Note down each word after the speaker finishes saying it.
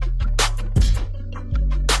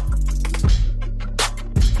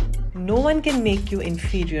No one can make you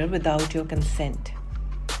inferior without your consent.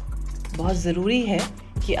 बहुत ज़रूरी है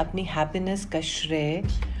कि अपनी हैप्पीनेस का श्रेय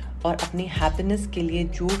और अपनी हैप्पीनेस के लिए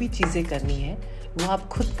जो भी चीज़ें करनी है वो आप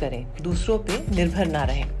खुद करें, दूसरों पे निर्भर ना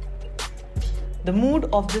रहें. The mood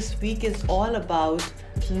of this week is all about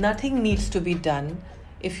nothing needs to be done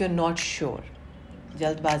if you're not sure.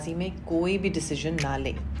 जल्दबाजी में कोई भी डिसीजन ना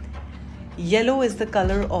लें. Yellow is the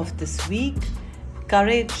color of this week.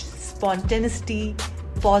 Courage, spontaneity,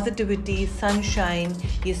 positivity, sunshine,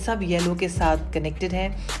 ये सब yellow के साथ connected है.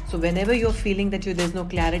 So whenever you're feeling that there's no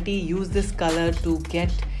clarity, use this color to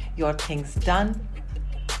get your things done.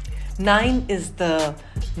 9 is the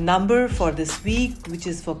number for this week, which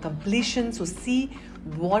is for completion. So see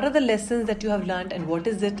what are the lessons that you have learned and what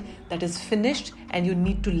is it that is finished and you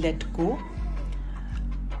need to let go.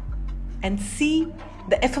 And see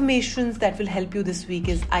the affirmations that will help you this week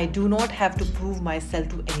is I do not have to prove myself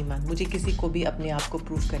to anyone. मुझे किसी को भी अपने आप को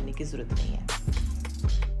prove करने की ज़रूरत नहीं है.